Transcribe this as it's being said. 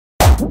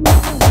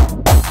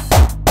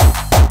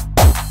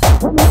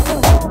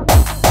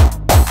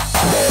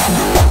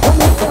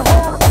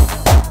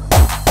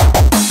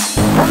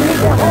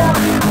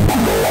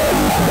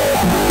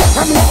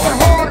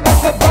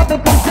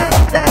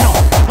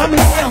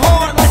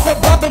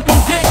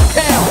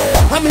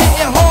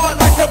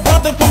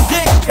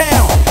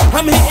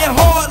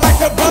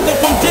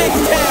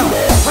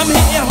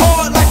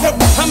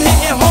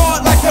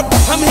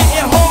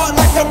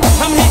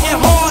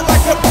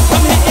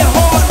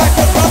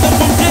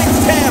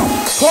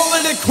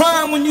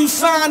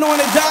sign on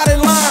the dotted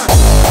line.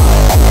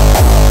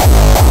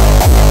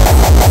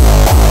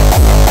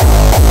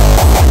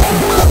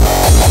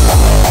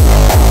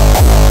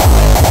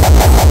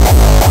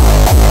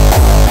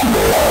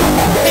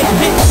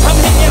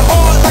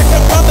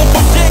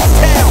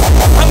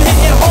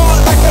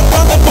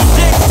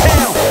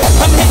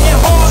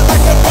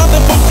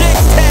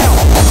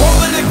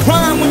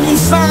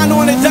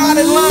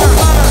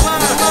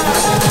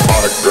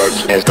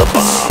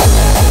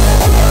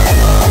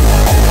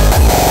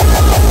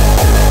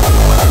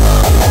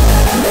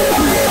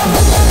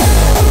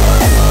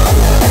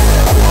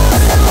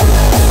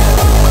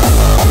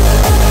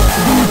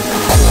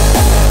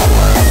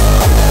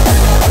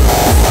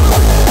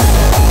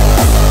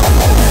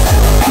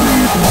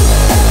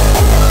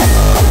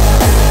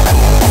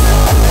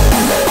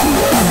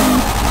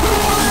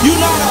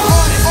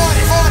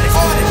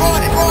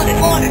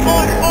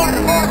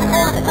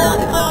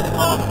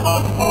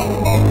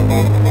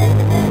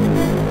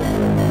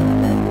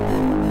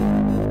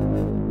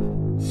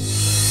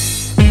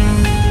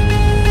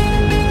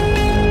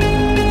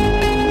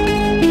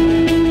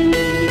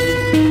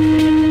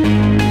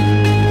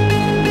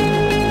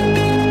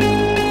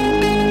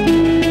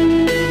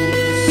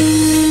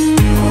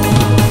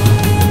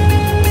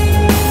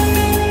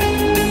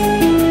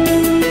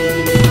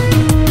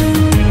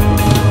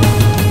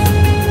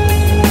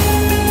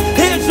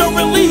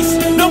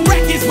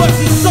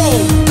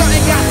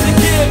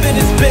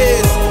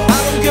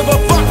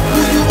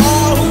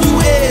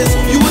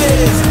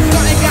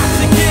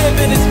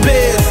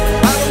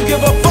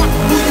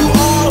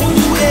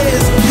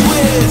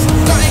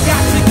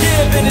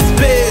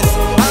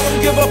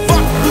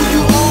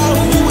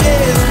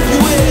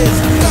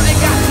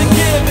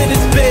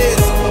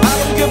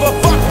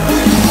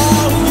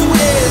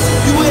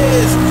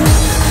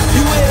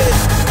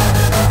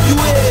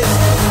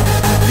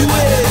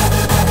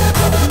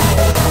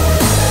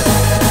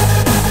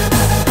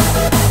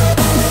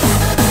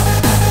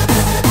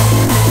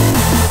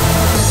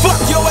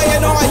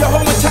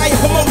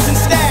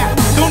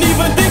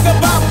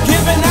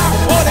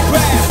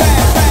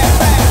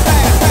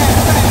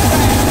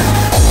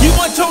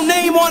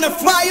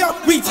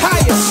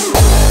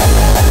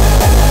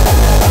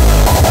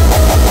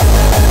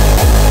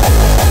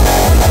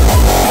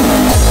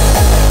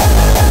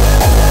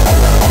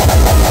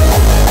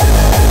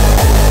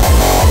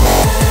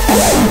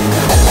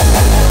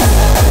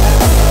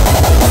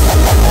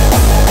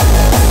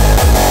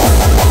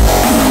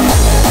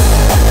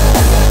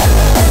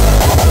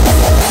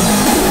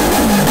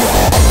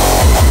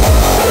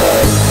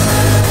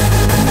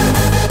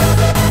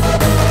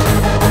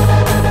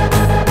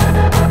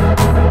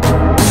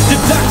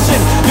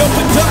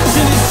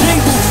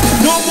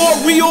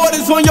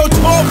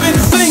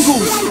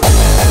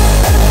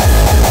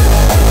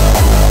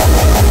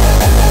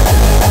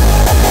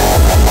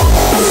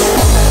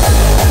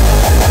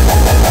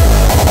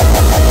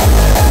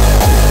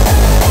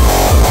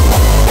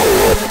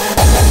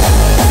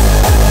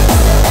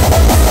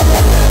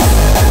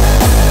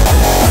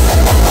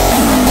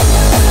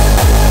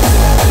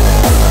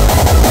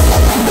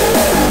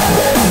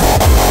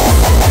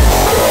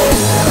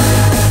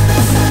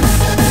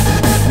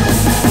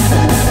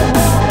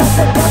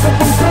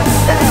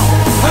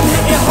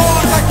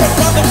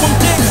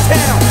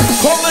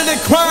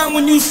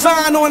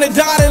 Sign on the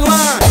dotted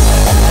line.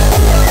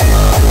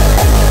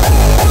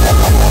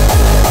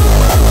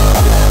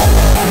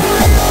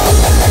 I'm hitting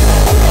hard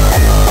like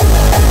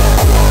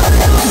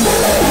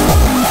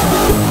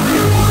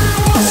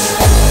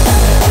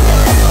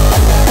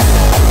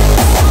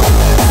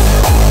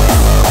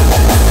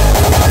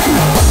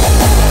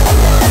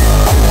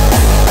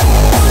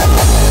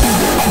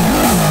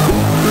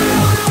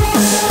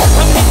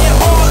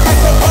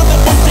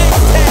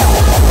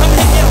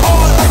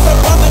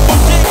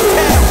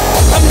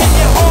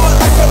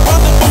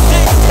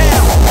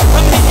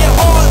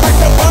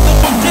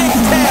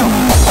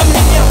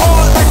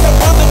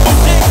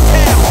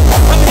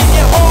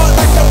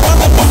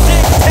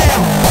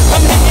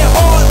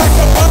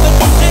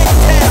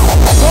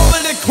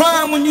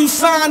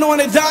a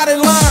brother from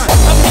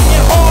Dickstown. I'm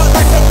hitting hard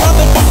like a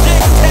brother from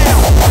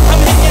Dickstown.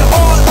 I'm hitting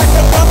hard like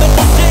a brother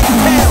from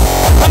Dickstown.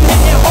 I'm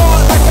hitting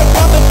hard like a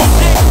brother from Dickstown. I'm hitting hard like a brother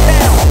from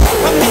Dickstown.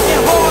 I'm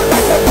hitting hard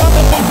like a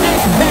brother from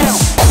Dickstown.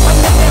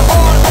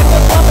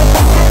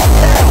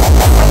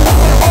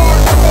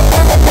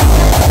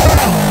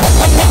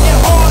 I'm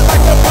hitting hard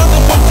like a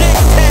brother from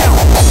Dickstown.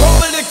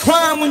 Call it a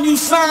crime when you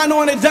sign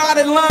on the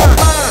dotted line.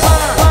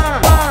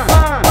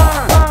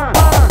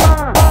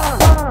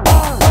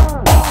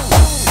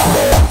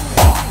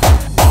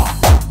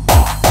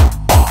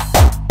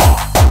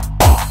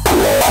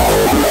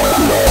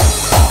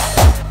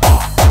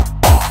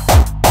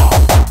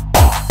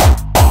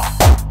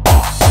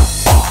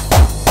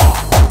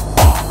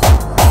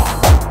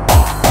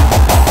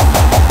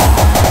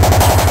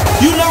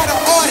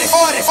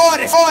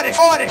 40, 40,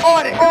 40,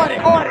 40, 40,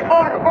 40,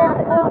 40, 40.